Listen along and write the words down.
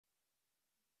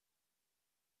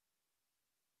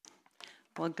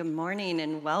Well, good morning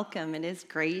and welcome. It is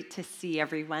great to see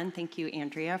everyone. Thank you,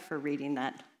 Andrea, for reading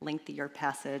that lengthier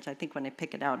passage. I think when I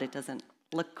pick it out, it doesn't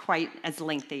look quite as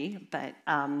lengthy. But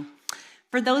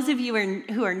for those of you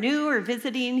who are new or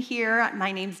visiting here,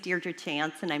 my name's Deirdre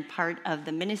Chance, and I'm part of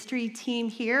the ministry team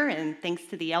here. And thanks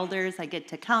to the elders, I get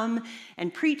to come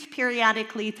and preach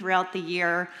periodically throughout the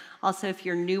year. Also, if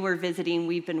you're new or visiting,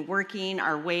 we've been working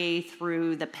our way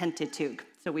through the Pentateuch.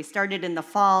 So we started in the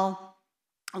fall.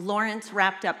 Lawrence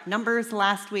wrapped up Numbers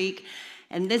last week,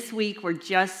 and this week we're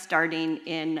just starting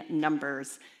in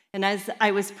Numbers. And as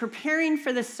I was preparing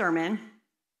for this sermon,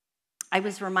 I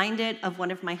was reminded of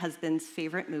one of my husband's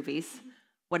favorite movies,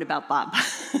 What About Bob?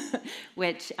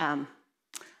 which I'm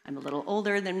a little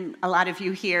older than a lot of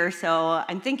you here, so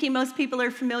I'm thinking most people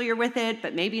are familiar with it,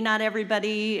 but maybe not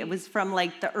everybody. It was from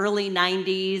like the early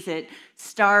 90s. It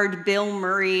starred Bill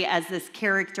Murray as this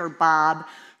character, Bob,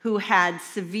 who had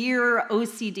severe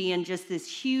OCD and just this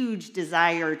huge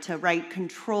desire to,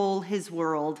 control his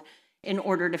world in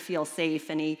order to feel safe.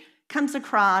 And he comes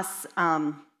across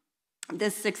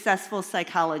this successful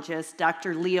psychologist,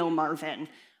 Dr. Leo Marvin,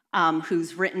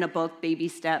 who's written a book, Baby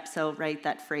Steps. So,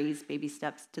 that phrase, baby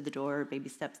steps to the door, baby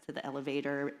steps to the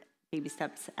elevator, baby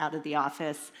steps out of the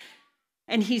office.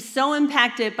 And he's so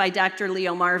impacted by Dr.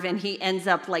 Leo Marvin, he ends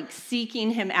up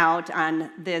seeking him out on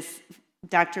this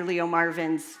Dr. Leo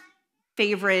Marvin's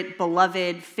favorite,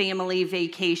 beloved family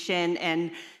vacation.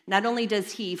 And not only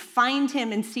does he find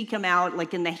him and seek him out,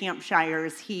 in the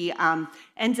Hampshires, he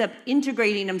ends up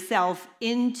integrating himself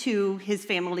into his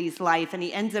family's life. And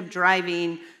he ends up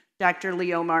driving Dr.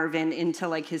 Leo Marvin into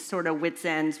his sort of wit's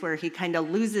ends, where he kind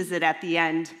of loses it at the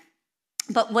end.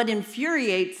 But what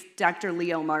infuriates Dr.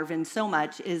 Leo Marvin so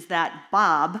much is that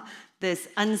Bob, this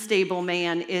unstable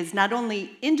man, is not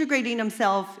only integrating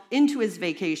himself into his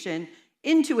vacation,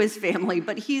 into his family,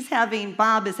 but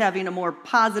Bob is having a more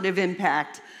positive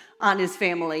impact on his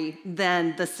family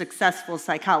than the successful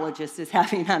psychologist is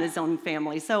having on his own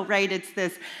family. So, it's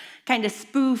this kind of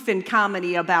spoof and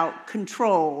comedy about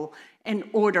control and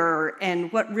order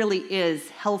and what really is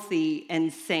healthy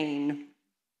and sane.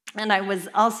 And I was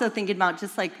also thinking about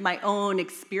just my own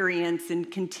experience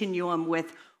and continuum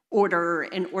with order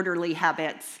and orderly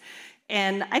habits.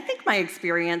 And I think my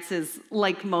experience is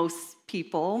like most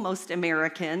people, most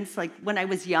Americans. When I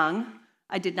was young,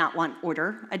 I did not want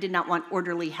order. I did not want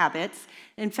orderly habits.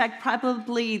 In fact,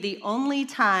 probably the only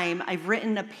time I've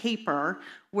written a paper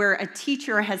where a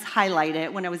teacher has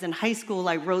highlighted, when I was in high school,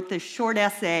 I wrote this short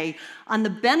essay on the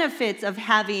benefits of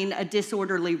having a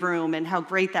disorderly room and how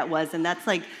great that was. And that's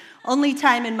only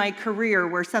time in my career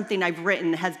where something I've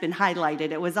written has been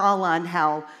highlighted. It was all on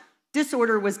how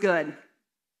disorder was good.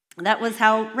 That was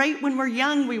how, when we're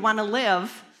young, we want to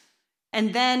live.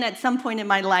 And then at some point in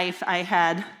my life, I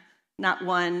had not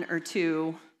one or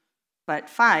two, but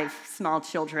 5 small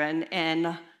children,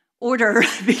 and order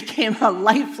became a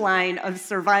lifeline of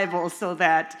survival so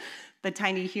that the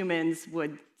tiny humans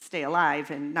would stay alive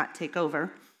and not take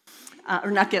over, or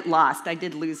not get lost. I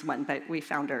did lose one, but we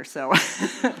found her, so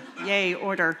yay,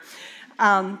 order.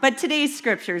 But today's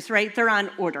scriptures, they're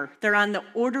on order. They're on the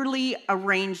orderly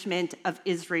arrangement of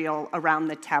Israel around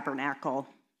the tabernacle.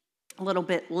 A little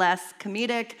bit less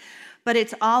comedic, but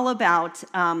it's all about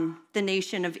the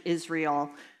nation of Israel.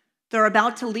 They're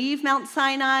about to leave Mount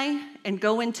Sinai and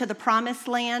go into the promised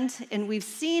land. And we've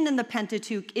seen in the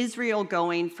Pentateuch Israel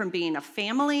going from being a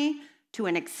family to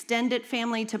an extended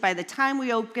family to, by the time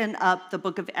we open up the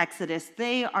book of Exodus,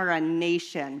 they are a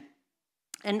nation.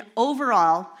 And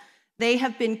overall, they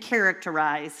have been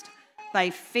characterized by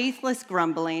faithless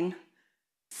grumbling,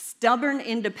 stubborn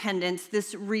independence,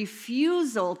 this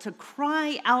refusal to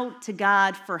cry out to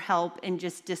God for help, and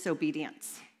just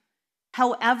disobedience.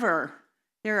 However,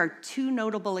 there are 2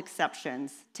 notable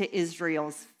exceptions to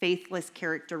Israel's faithless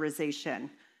characterization.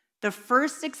 The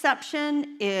first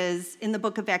exception is in the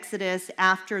book of Exodus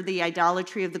after the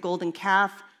idolatry of the golden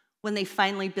calf, when they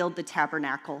finally build the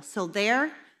tabernacle. So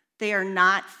there, they are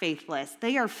not faithless.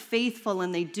 They are faithful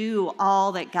and they do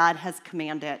all that God has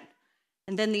commanded.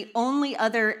 And then the only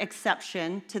other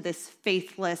exception to this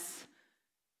faithless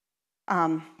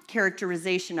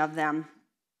characterization of them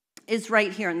is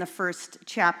right here in the first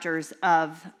chapters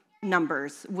of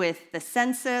Numbers, with the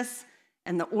census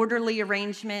and the orderly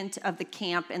arrangement of the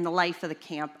camp and the life of the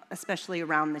camp, especially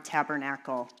around the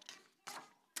tabernacle.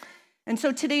 And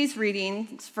so today's reading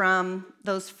is from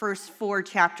those first 4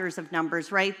 chapters of Numbers,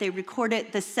 They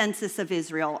recorded the census of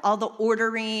Israel, all the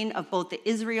ordering of both the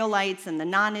Israelites and the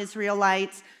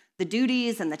non-Israelites, the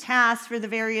duties and the tasks for the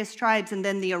various tribes, and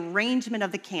then the arrangement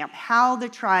of the camp, how the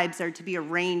tribes are to be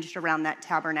arranged around that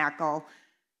tabernacle.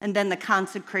 and then the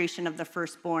consecration of the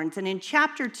firstborns. And in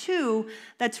chapter 2,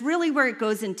 that's really where it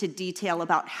goes into detail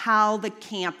about how the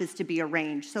camp is to be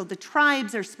arranged. So the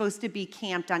tribes are supposed to be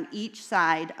camped on each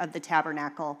side of the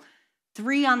tabernacle.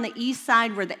 3 on the east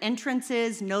side where the entrance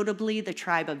is, notably the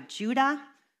tribe of Judah,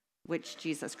 which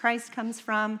Jesus Christ comes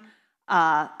from.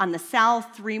 On the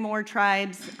south, 3 more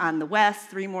tribes. On the west,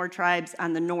 3 more tribes.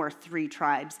 On the north, 3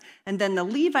 tribes. And then the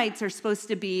Levites are supposed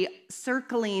to be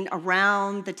circling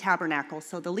around the tabernacle.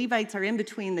 So the Levites are in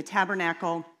between the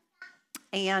tabernacle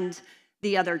and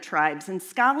the other tribes. And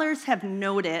scholars have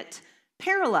noted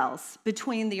parallels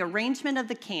between the arrangement of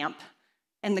the camp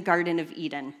and the Garden of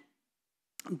Eden.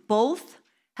 Both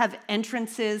have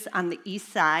entrances on the east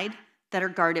side that are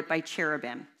guarded by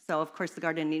cherubim. So, of course, the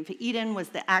Garden of Eden was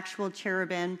the actual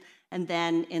cherubim, and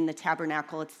then in the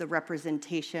tabernacle, it's the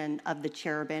representation of the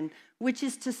cherubim, which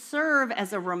is to serve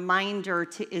as a reminder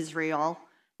to Israel,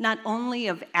 not only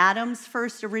of Adam's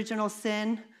first original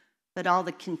sin, but all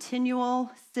the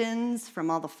continual sins from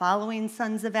all the following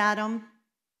sons of Adam.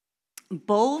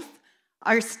 Both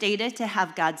are stated to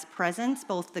have God's presence,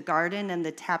 both the garden and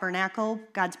the tabernacle,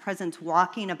 God's presence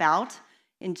walking about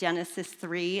in Genesis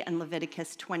 3 and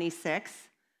Leviticus 26.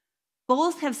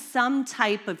 Both have some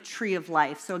type of tree of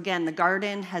life. So again, the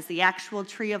garden has the actual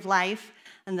tree of life,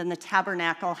 and then the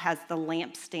tabernacle has the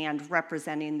lampstand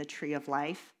representing the tree of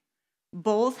life.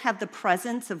 Both have the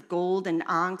presence of gold and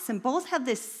onyx, and both have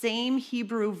this same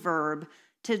Hebrew verb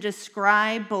to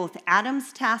describe both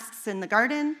Adam's tasks in the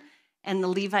garden and the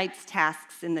Levites'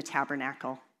 tasks in the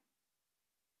tabernacle.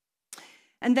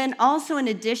 And then also in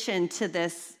addition to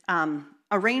this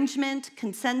arrangement,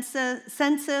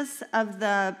 census of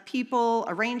the people,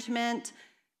 arrangement,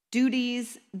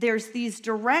 duties, there's these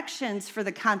directions for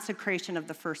the consecration of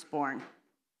the firstborn.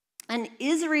 And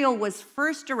Israel was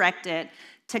first directed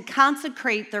to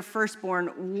consecrate their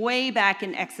firstborn way back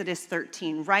in Exodus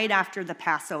 13, right after the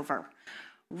Passover,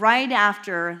 right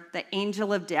after the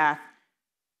angel of death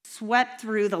swept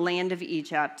through the land of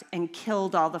Egypt and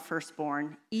killed all the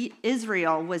firstborn.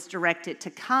 Israel was directed to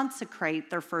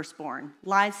consecrate their firstborn,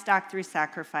 livestock through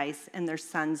sacrifice, and their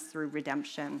sons through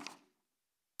redemption.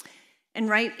 And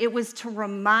it was to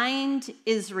remind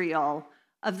Israel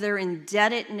of their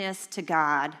indebtedness to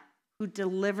God, who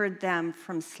delivered them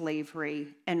from slavery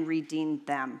and redeemed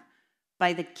them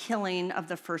by the killing of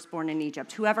the firstborn in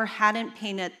Egypt. Whoever hadn't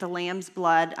painted the lamb's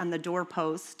blood on the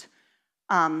doorpost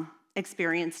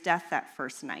experienced death that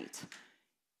first night.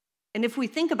 And if we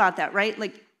think about that,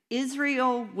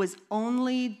 Israel was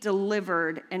only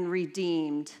delivered and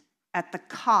redeemed at the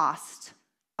cost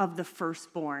of the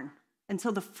firstborn. And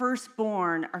so the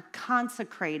firstborn are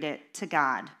consecrated to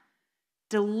God.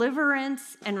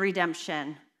 Deliverance and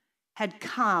redemption had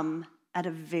come at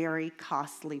a very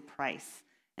costly price.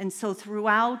 And so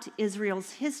throughout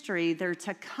Israel's history, they're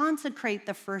to consecrate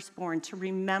the firstborn to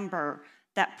remember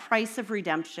that price of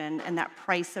redemption and that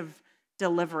price of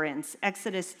deliverance.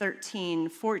 Exodus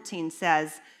 13:14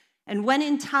 says, "And when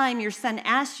in time your son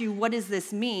asks you, 'What does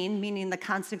this mean?' meaning the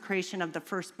consecration of the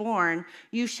firstborn,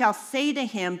 you shall say to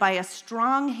him, 'By a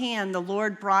strong hand the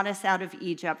Lord brought us out of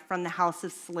Egypt from the house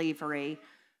of slavery.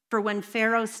 For when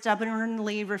Pharaoh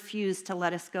stubbornly refused to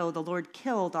let us go, the Lord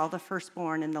killed all the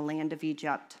firstborn in the land of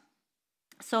Egypt.'"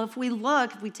 So if we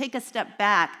take a step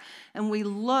back and we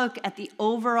look at the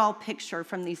overall picture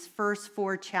from these first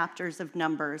 4 chapters of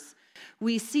Numbers,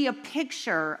 we see a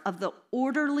picture of the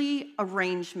orderly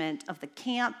arrangement of the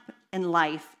camp and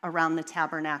life around the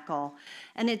tabernacle.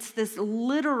 And it's this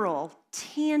literal,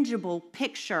 tangible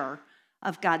picture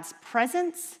of God's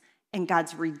presence and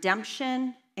God's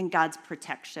redemption and God's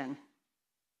protection.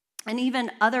 And even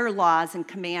other laws and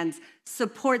commands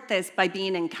support this by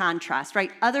being in contrast,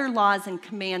 right? Other laws and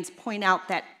commands point out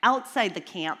that outside the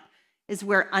camp is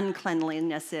where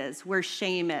uncleanliness is, where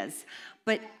shame is.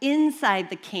 But inside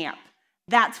the camp,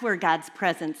 that's where God's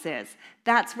presence is.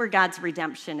 That's where God's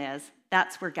redemption is.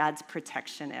 That's where God's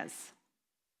protection is.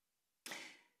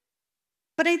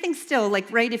 But I think still,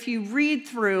 if you read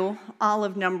through all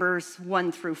of Numbers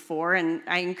 1 through 4, and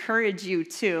I encourage you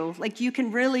to, you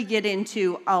can really get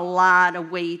into a lot of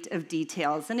weight of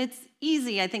details. And it's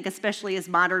easy, I think, especially as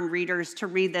modern readers, to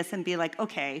read this and be like,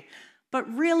 okay,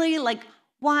 but really,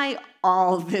 why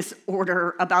all this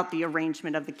order about the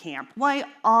arrangement of the camp? Why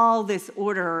all this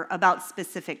order about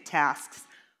specific tasks?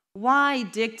 Why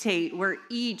dictate where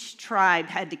each tribe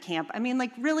had to camp? I mean,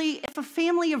 really, if a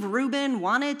family of Reuben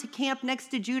wanted to camp next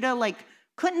to Judah,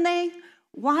 couldn't they?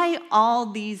 Why all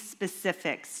these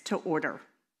specifics to order?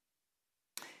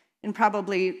 And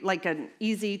probably an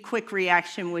easy, quick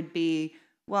reaction would be,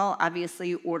 Well,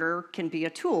 obviously, order can be a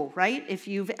tool, right? If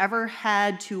you've ever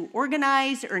had to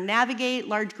organize or navigate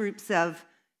large groups of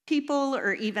people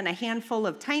or even a handful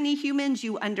of tiny humans,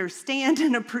 you understand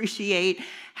and appreciate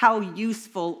how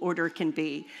useful order can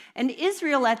be. And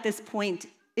Israel at this point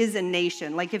is a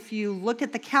nation. Like if you look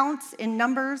at the counts in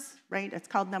Numbers, right? It's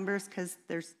called Numbers because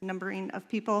there's numbering of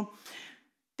people.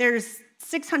 There's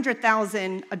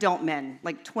 600,000 adult men,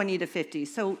 like 20 to 50.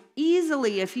 So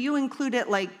easily, if you include it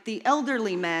like the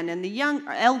elderly men and the young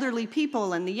elderly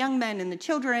people and the young men and the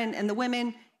children and the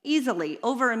women, easily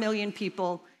over 1 million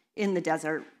people in the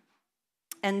desert.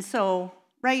 And so,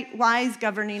 right, wise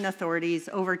governing authorities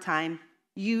over time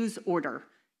use order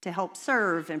to help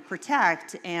serve and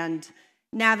protect and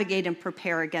navigate and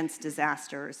prepare against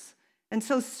disasters. And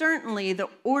so certainly the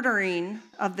ordering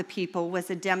of the people was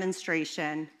a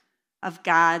demonstration of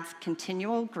God's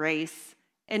continual grace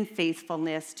and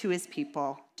faithfulness to his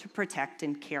people to protect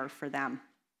and care for them.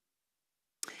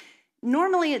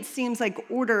 Normally, it seems like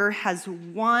order has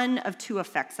one of two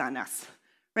effects on us,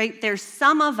 right? There's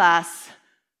some of us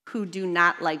who do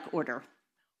not like order,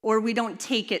 or we don't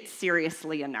take it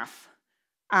seriously enough.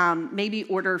 Maybe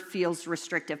order feels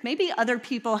restrictive. Maybe other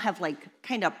people have like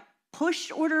kind of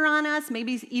pushed order on us,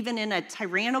 maybe even in a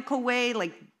tyrannical way,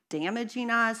 like damaging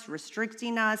us,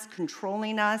 restricting us,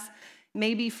 controlling us,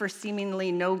 maybe for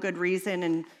seemingly no good reason.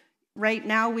 And right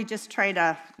now we just try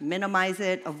to minimize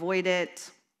it, avoid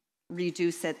it,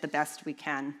 reduce it the best we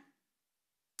can.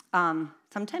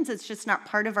 Sometimes it's just not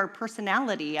part of our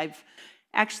personality. I've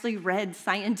actually read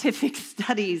scientific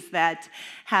studies that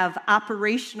have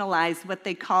operationalized what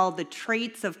they call the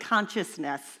traits of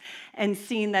consciousness and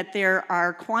seen that there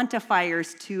are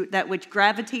quantifiers that which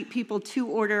gravitate people to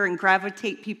order and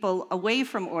gravitate people away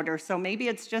from order. So maybe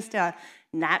it's just a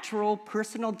natural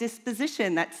personal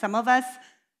disposition that some of us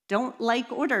don't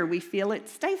like order. We feel it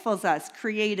stifles us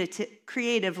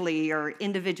creatively or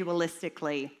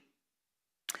individualistically.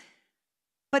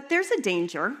 But there's a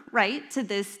danger, right, to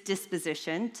this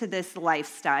disposition, to this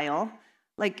lifestyle.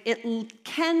 Like it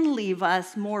can leave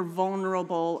us more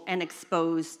vulnerable and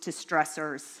exposed to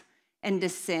stressors and to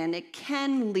sin. It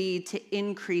can lead to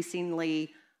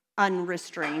increasingly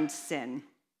unrestrained sin.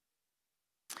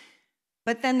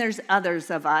 But then there's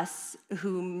others of us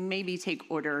who maybe take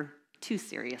order too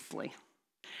seriously.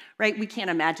 Right? We can't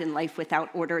imagine life without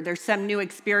order. There's some new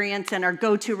experience, and our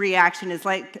go-to reaction is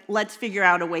like, let's figure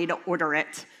out a way to order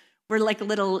it. We're like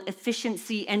little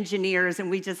efficiency engineers,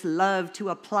 and we just love to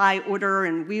apply order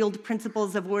and wield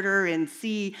principles of order and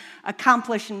see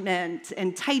accomplishment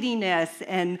and tidiness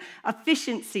and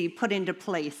efficiency put into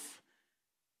place.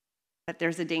 But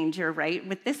there's a danger, right,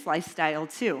 with this lifestyle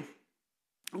too.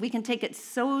 We can take it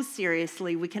so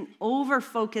seriously, we can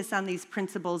over-focus on these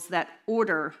principles that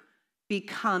order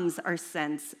becomes our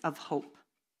sense of hope.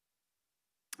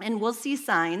 And we'll see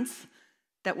signs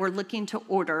that we're looking to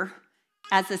order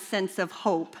as a sense of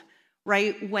hope,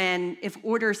 right? If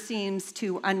order seems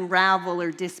to unravel or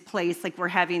displace, like we're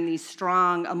having these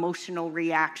strong emotional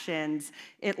reactions,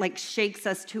 it like shakes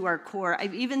us to our core.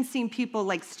 I've even seen people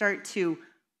like start to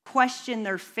question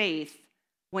their faith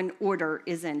when order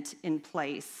isn't in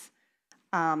place.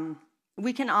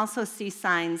 We can also see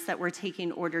signs that we're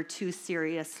taking order too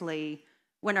seriously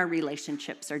when our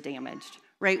relationships are damaged,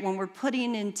 right? When we're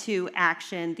putting into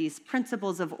action these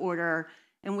principles of order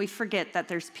and we forget that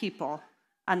there's people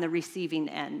on the receiving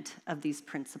end of these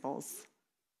principles.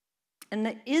 And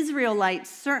the Israelites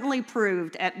certainly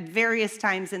proved at various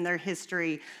times in their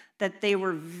history that they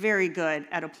were very good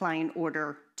at applying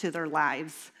order to their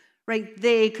lives, right?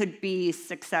 They could be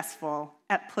successful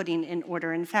at putting in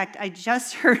order. In fact, I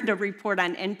just heard a report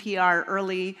on NPR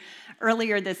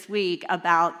earlier this week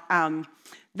about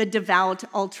the devout,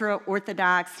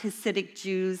 ultra-Orthodox Hasidic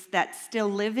Jews that still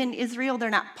live in Israel. They're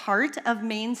not part of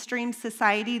mainstream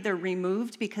society. They're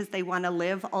removed because they want to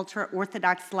live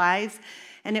ultra-Orthodox lives.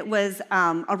 And it was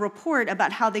a report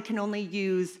about how they can only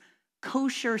use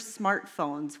kosher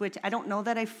smartphones, which I don't know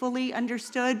that I fully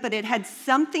understood, but it had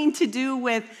something to do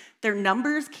with their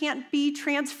numbers can't be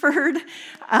transferred.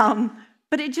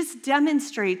 But it just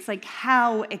demonstrates like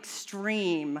how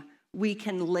extreme we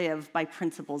can live by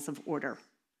principles of order.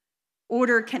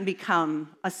 Order can become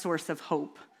a source of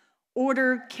hope.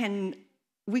 We can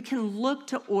look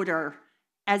to order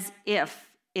as if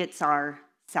it's our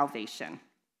salvation.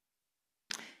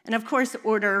 And of course,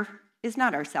 order is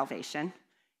not our salvation.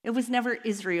 It was never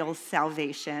Israel's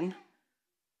salvation.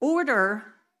 Order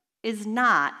is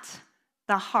not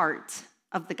the heart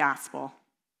of the gospel.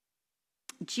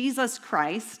 Jesus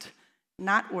Christ,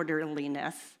 not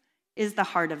orderliness, is the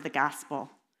heart of the gospel.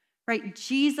 right?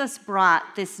 Jesus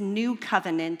brought this new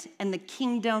covenant and the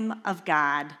kingdom of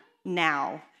God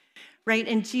now, right?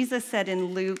 And Jesus said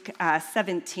in Luke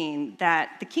 17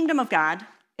 that the kingdom of God,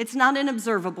 it's not an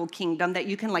observable kingdom that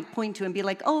you can like point to and be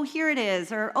like, oh, here it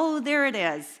is, or oh, there it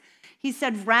is. He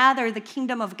said, rather, the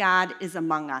kingdom of God is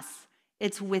among us.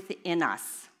 It's within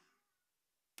us.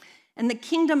 And the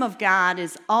kingdom of God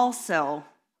is also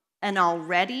an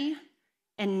already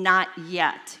and not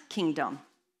yet kingdom,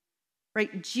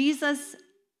 right? Jesus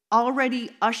already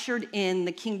ushered in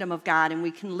the kingdom of God, and we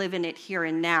can live in it here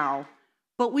and now,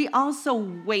 but we also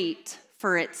wait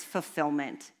for its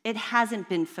fulfillment. It hasn't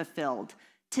been fulfilled.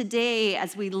 Today,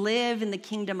 as we live in the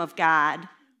kingdom of God,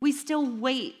 we still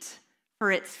wait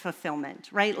for its fulfillment,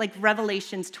 right? Like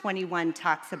Revelations 21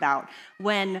 talks about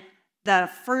when the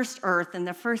first earth and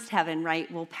the first heaven,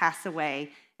 right, will pass away,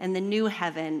 and the new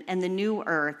heaven and the new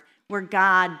earth where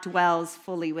God dwells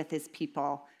fully with his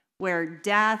people, where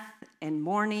death and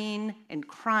mourning and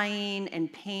crying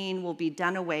and pain will be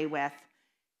done away with,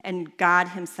 and God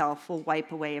himself will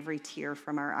wipe away every tear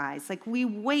from our eyes. Like we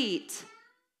wait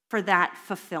for that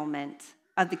fulfillment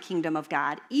of the kingdom of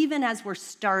God, even as we're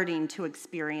starting to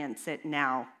experience it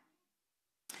now.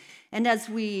 And as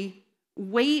we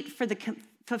wait for the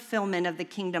fulfillment of the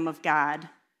kingdom of God,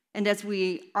 and as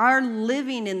we are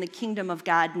living in the kingdom of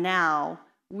God now,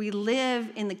 we live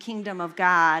in the kingdom of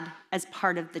God as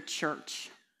part of the church.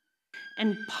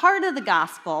 And part of the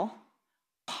gospel,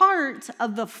 part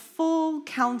of the full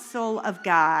counsel of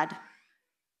God,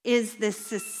 is this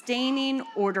sustaining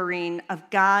ordering of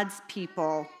God's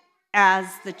people as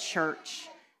the church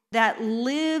that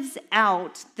lives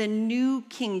out the new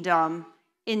kingdom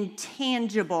in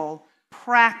tangible,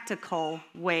 practical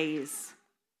ways.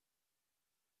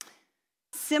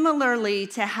 Similarly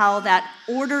to how that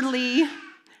orderly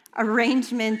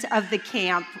arrangement of the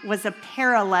camp was a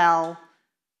parallel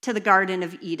to the Garden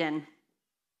of Eden,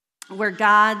 where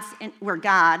God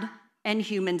and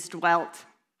humans dwelt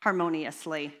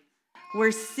harmoniously,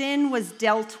 where sin was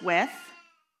dealt with,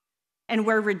 and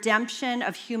where redemption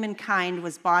of humankind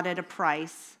was bought at a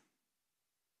price.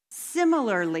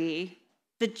 Similarly,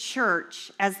 the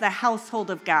church, as the household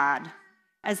of God,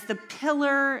 as the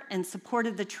pillar and support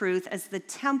of the truth, as the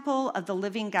temple of the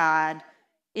living God,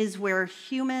 is where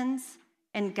humans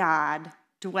and God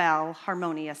dwell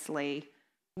harmoniously,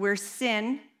 where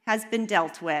sin has been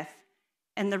dealt with,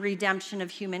 and the redemption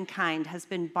of humankind has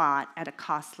been bought at a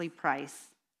costly price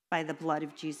by the blood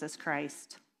of Jesus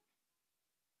Christ.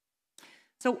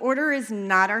 So order is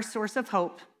not our source of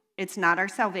hope. It's not our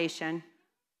salvation.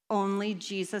 Only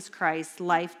Jesus Christ's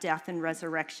life, death, and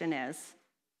resurrection is.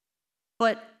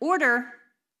 But order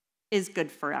is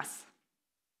good for us.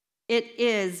 It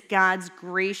is God's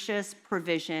gracious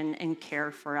provision and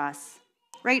care for us.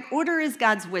 Right? Order is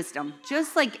God's wisdom.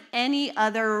 Just like any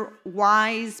other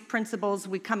wise principles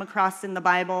we come across in the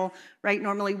Bible, right?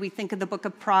 Normally we think of the book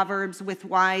of Proverbs with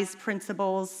wise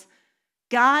principles.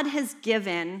 God has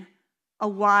given a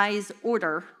wise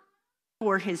order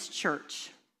for his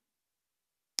church.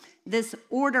 This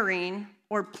ordering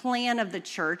or plan of the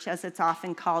church, as it's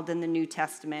often called in the New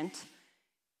Testament,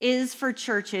 is for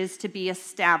churches to be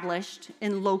established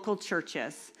in local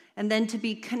churches and then to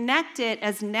be connected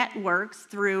as networks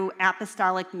through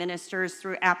apostolic ministers,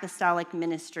 through apostolic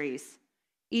ministries.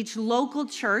 Each local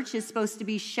church is supposed to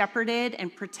be shepherded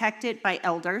and protected by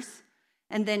elders,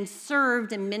 and then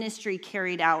served and ministry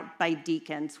carried out by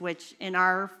deacons, which in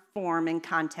our form and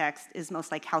context is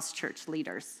most like house church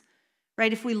leaders.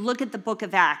 Right? If we look at the book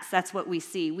of Acts, that's what we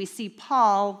see. We see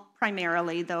Paul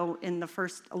primarily, though in the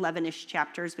first 11-ish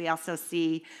chapters, we also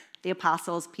see the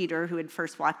apostles, Peter, who had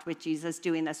first walked with Jesus,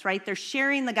 doing this, right? They're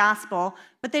sharing the gospel,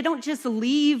 but they don't just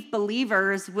leave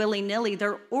believers willy-nilly.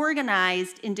 They're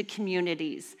organized into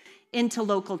communities, into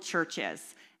local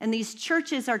churches. And these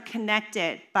churches are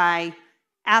connected by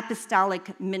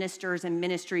apostolic ministers and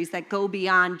ministries that go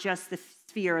beyond just the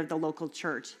sphere of the local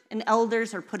church. And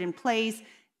elders are put in place.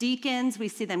 Deacons, we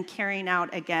see them carrying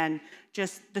out, again,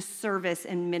 just the service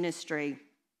and ministry.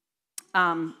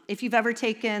 If you've ever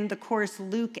taken the course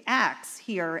Luke Acts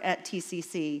here at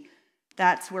TCC,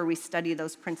 that's where we study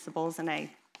those principles, and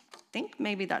I think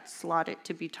maybe that's slotted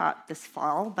to be taught this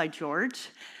fall by George.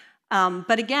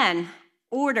 But again,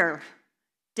 order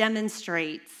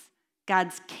demonstrates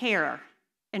God's care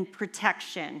and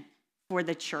protection for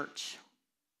the church.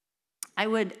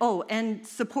 And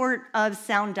support of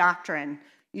sound doctrine.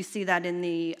 You see that in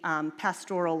the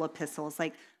pastoral epistles,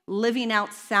 like living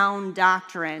out sound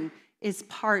doctrine is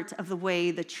part of the way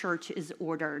the church is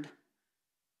ordered.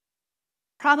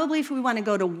 Probably if we want to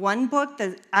go to one book,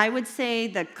 I would say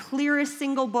the clearest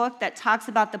single book that talks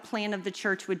about the plan of the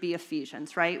church would be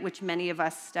Ephesians, right? Which many of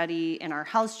us study in our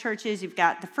house churches. You've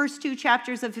got the first 2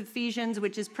 chapters of Ephesians,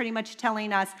 which is pretty much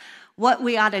telling us what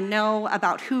we ought to know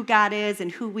about who God is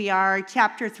and who we are.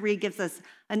 Chapter 3 gives us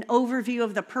an overview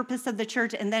of the purpose of the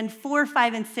church. And then 4,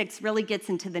 5, and 6 really gets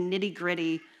into the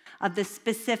nitty-gritty of the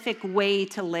specific way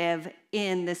to live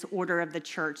in this order of the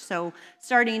church. So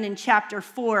starting in chapter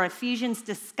 4, Ephesians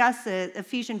discusses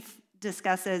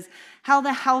how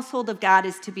the household of God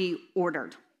is to be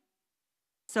ordered.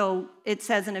 So it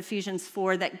says in Ephesians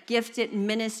 4 that gifted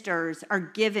ministers are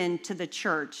given to the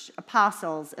church: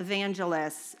 apostles,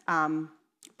 evangelists,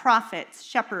 prophets,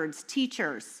 shepherds,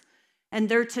 teachers. And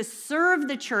they're to serve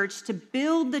the church, to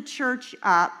build the church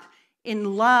up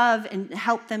in love and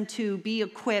help them to be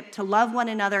equipped to love one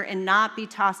another and not be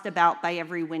tossed about by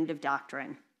every wind of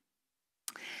doctrine.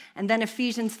 And then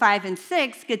Ephesians 5 and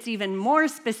 6 gets even more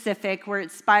specific, where it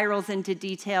spirals into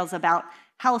details about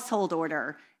household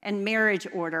order and marriage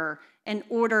order and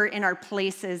order in our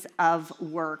places of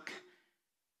work.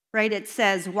 Right? It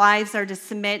says wives are to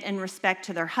submit and respect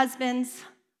to their husbands.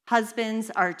 Husbands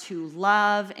are to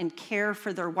love and care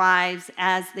for their wives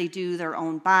as they do their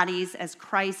own bodies, as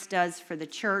Christ does for the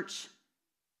church.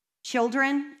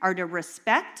 Children are to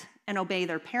respect and obey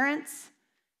their parents.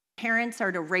 Parents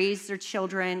are to raise their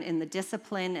children in the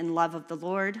discipline and love of the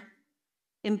Lord.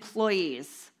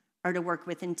 Employees are to work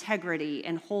with integrity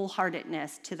and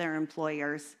wholeheartedness to their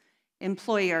employers.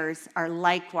 Employers are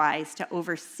likewise to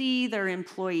oversee their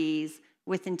employees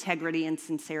with integrity and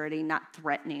sincerity, not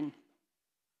threatening.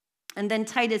 And then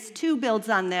Titus 2 builds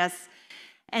on this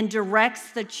and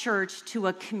directs the church to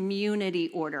a community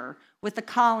order with a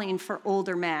calling for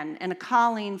older men and a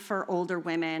calling for older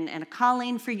women and a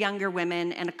calling for younger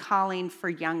women and a calling for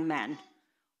young men.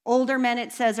 Older men,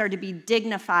 it says, are to be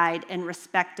dignified and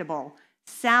respectable,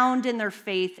 sound in their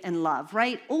faith and love,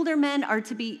 right? Older men are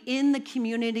to be in the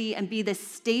community and be the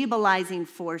stabilizing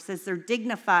force as they're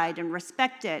dignified and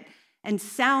respected and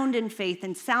sound in faith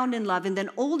and sound in love. And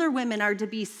then older women are to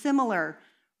be similar,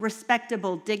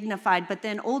 respectable, dignified, but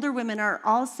then older women are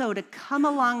also to come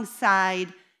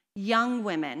alongside young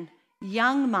women,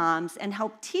 young moms, and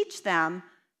help teach them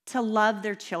to love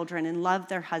their children and love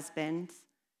their husbands.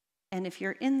 And if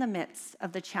you're in the midst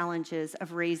of the challenges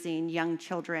of raising young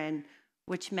children,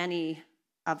 which many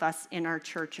of us in our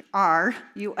church are,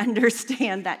 you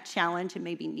understand that challenge and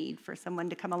maybe need for someone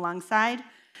to come alongside.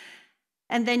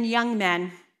 And then young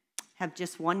men have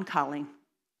just one calling,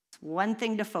 one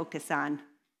thing to focus on: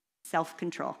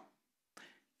 self-control. If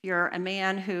you're a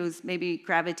man who's maybe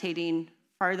gravitating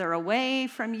farther away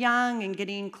from young and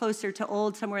getting closer to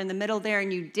old, somewhere in the middle there,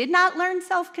 and you did not learn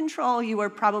self-control, you are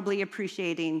probably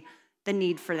appreciating the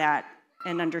need for that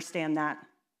and understand that.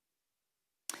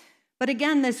 But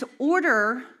again, this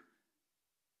order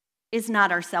is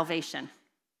not our salvation.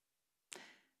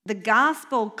 The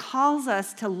gospel calls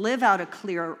us to live out a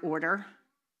clear order,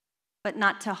 but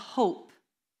not to hope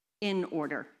in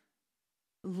order.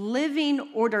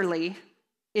 Living orderly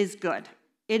is good.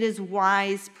 It is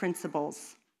wise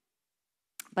principles,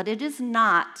 but it is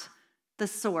not the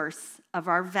source of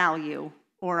our value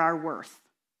or our worth.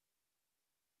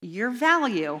 Your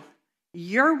value,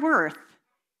 your worth,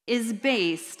 is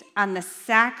based on the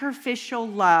sacrificial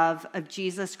love of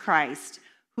Jesus Christ,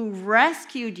 who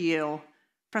rescued you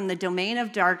from the domain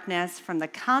of darkness, from the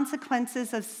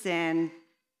consequences of sin,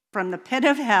 from the pit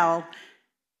of hell,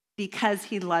 because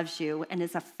he loves you and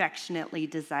is affectionately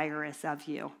desirous of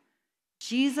you.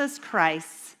 Jesus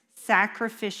Christ's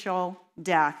sacrificial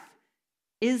death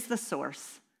is the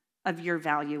source of your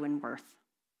value and worth.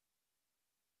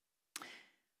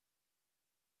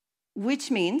 Which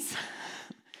means,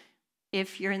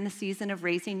 if you're in the season of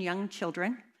raising young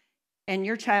children and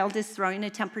your child is throwing a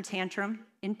temper tantrum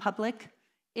in public,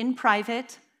 in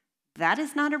private, that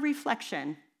is not a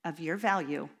reflection of your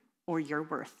value or your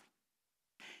worth.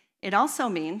 It also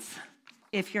means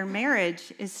if your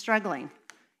marriage is struggling,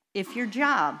 if your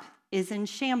job is in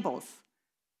shambles,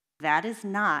 that is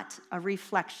not a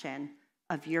reflection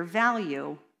of your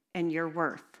value and your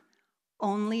worth.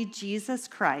 Only Jesus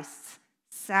Christ's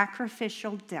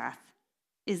sacrificial death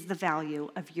is the value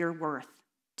of your worth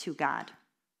to God.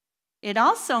 It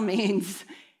also means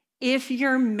if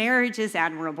your marriage is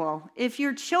admirable, if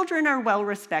your children are well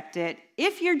respected,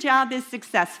 if your job is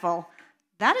successful,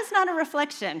 that is not a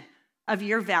reflection of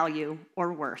your value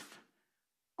or worth.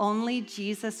 Only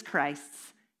Jesus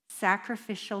Christ's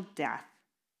sacrificial death,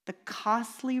 the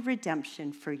costly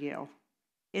redemption for you,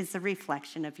 is a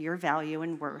reflection of your value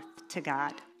and worth to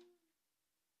God.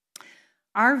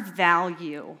 Our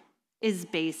value is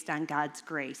based on God's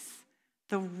grace.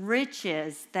 The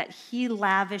riches that he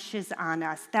lavishes on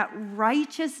us, that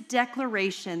righteous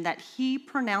declaration that he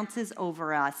pronounces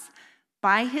over us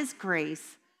by his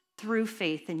grace through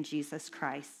faith in Jesus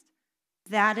Christ.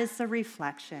 That is the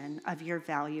reflection of your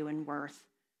value and worth,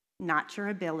 not your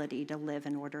ability to live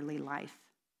an orderly life.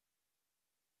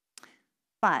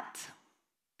 But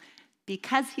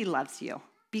because he loves you,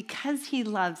 because he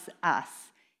loves us,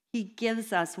 he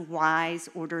gives us wise,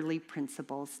 orderly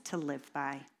principles to live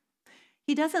by.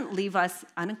 He doesn't leave us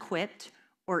unequipped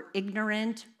or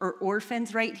ignorant or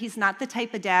orphans, right? He's not the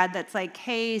type of dad that's like,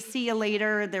 hey, see you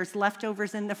later, there's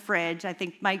leftovers in the fridge. I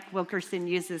think Mike Wilkerson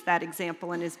uses that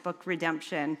example in his book,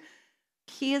 Redemption.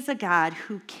 He is a God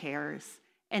who cares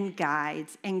and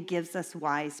guides and gives us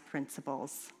wise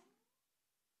principles.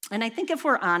 And I think if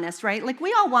we're honest, right, like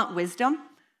we all want wisdom.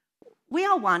 We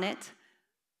all want it.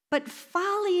 But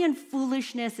folly and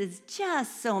foolishness is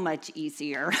just so much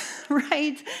easier,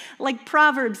 right? Like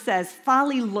Proverbs says,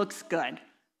 folly looks good.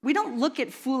 We don't look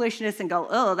at foolishness and go,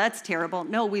 oh, that's terrible.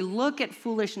 No, we look at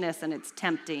foolishness and it's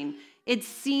tempting. It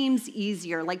seems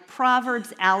easier. Like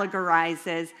Proverbs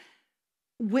allegorizes,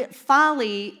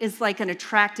 folly is like an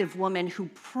attractive woman who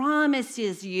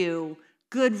promises you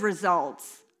good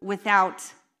results without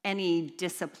any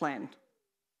discipline,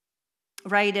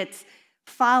 right?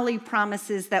 Folly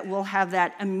promises that we'll have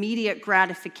that immediate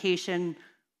gratification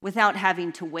without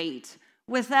having to wait,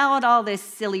 without all this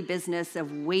silly business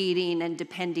of waiting and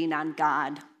depending on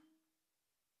God.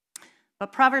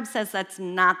 But Proverbs says that's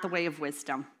not the way of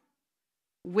wisdom.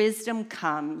 Wisdom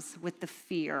comes with the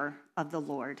fear of the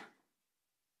Lord.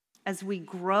 As we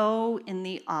grow in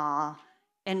the awe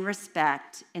and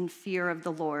respect and fear of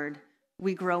the Lord,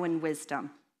 we grow in wisdom.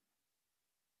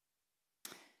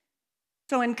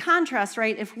 So in contrast,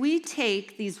 right, if we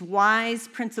take these wise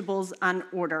principles on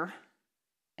order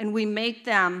and we make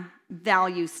them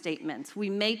value statements, we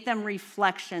make them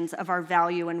reflections of our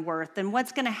value and worth, then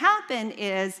what's going to happen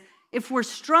is if we're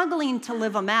struggling to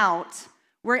live them out,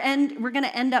 we're going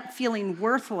to end up feeling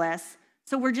worthless,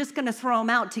 so we're just going to throw them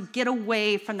out to get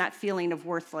away from that feeling of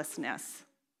worthlessness.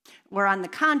 Where on the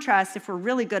contrast, if we're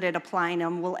really good at applying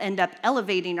them, we'll end up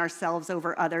elevating ourselves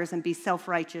over others and be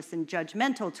self-righteous and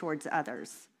judgmental towards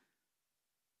others.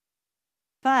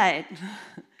 But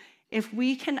if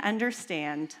we can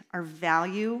understand our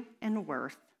value and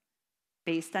worth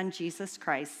based on Jesus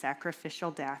Christ's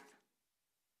sacrificial death,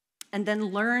 and then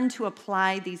learn to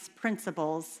apply these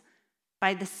principles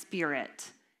by the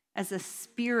Spirit as a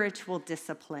spiritual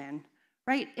discipline,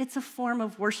 right? It's a form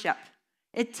of worship.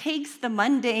 It takes the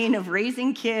mundane of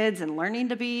raising kids and learning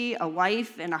to be a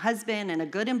wife and a husband and a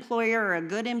good employer or a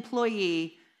good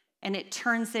employee, and it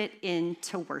turns it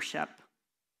into worship.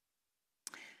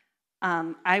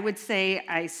 I would say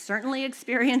I certainly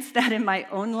experienced that in my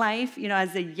own life,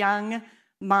 as a young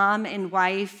mom and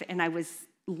wife, and I was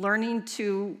learning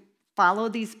to follow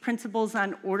these principles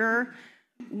on order.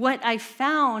 What I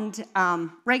found,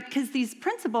 right, because these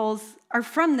principles are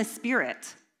from the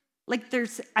Spirit.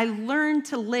 I learned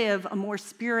to live a more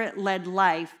Spirit-led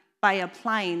life by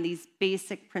applying these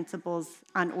basic principles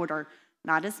on order,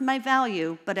 not as my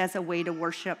value, but as a way to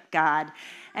worship God.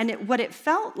 And what it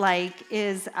felt like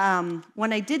is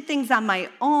when I did things on my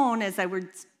own, as I was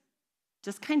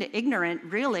just kind of ignorant,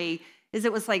 really, is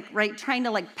it was trying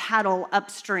to paddle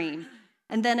upstream.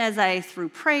 And then as I, through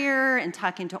prayer and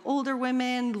talking to older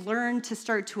women, learned to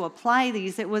start to apply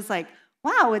these, it was like,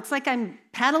 wow, it's like I'm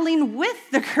paddling with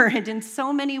the current in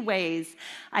so many ways.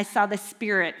 I saw the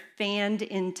Spirit fanned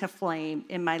into flame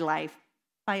in my life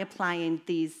by applying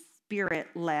these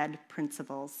Spirit-led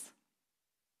principles.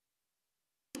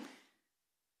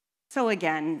 So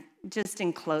again, just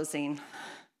in closing,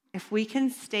 if we can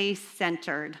stay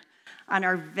centered on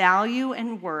our value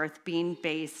and worth being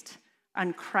based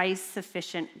on Christ's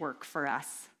sufficient work for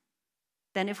us,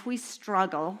 then if we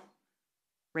struggle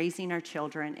raising our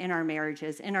children, in our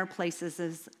marriages, in our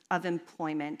places of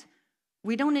employment,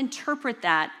 we don't interpret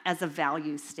that as a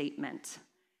value statement.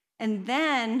 And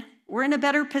then we're in a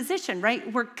better position,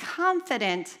 right? We're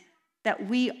confident that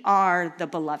we are the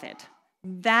beloved.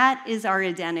 That is our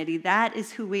identity. That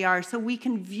is who we are. So we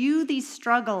can view these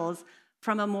struggles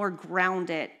from a more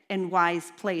grounded and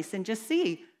wise place and just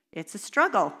see, it's a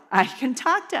struggle. I can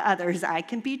talk to others. I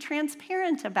can be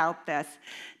transparent about this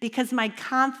because my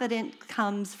confidence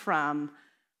comes from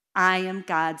I am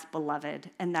God's beloved,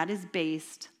 and that is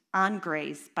based on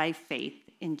grace by faith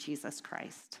in Jesus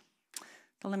Christ.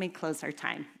 So let me close our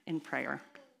time in prayer.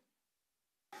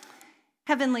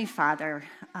 Heavenly Father,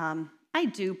 I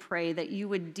do pray that you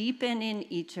would deepen in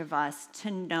each of us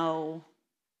to know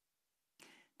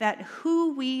that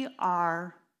who we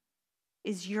are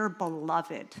is your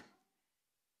beloved.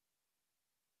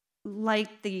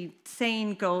 Like the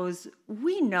saying goes,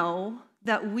 we know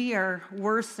that we are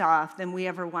worse off than we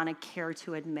ever want to care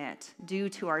to admit due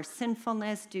to our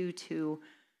sinfulness, due to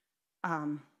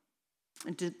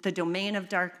the domain of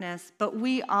darkness, but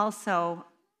we also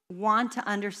want to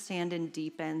understand and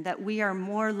deepen that we are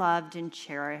more loved and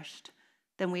cherished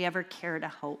than we ever care to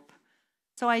hope.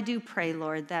 So I do pray,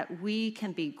 Lord, that we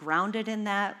can be grounded in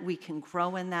that, we can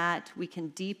grow in that, we can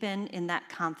deepen in that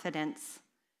confidence.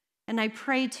 And I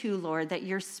pray too, Lord, that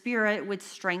your Spirit would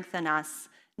strengthen us,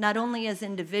 not only as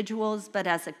individuals, but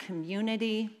as a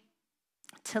community,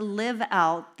 to live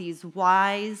out these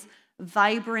wise,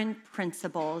 vibrant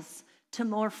principles to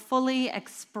more fully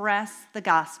express the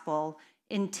gospel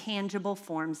in tangible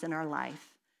forms in our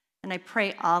life. And I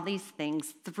pray all these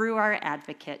things through our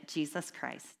advocate, Jesus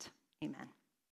Christ. Amen.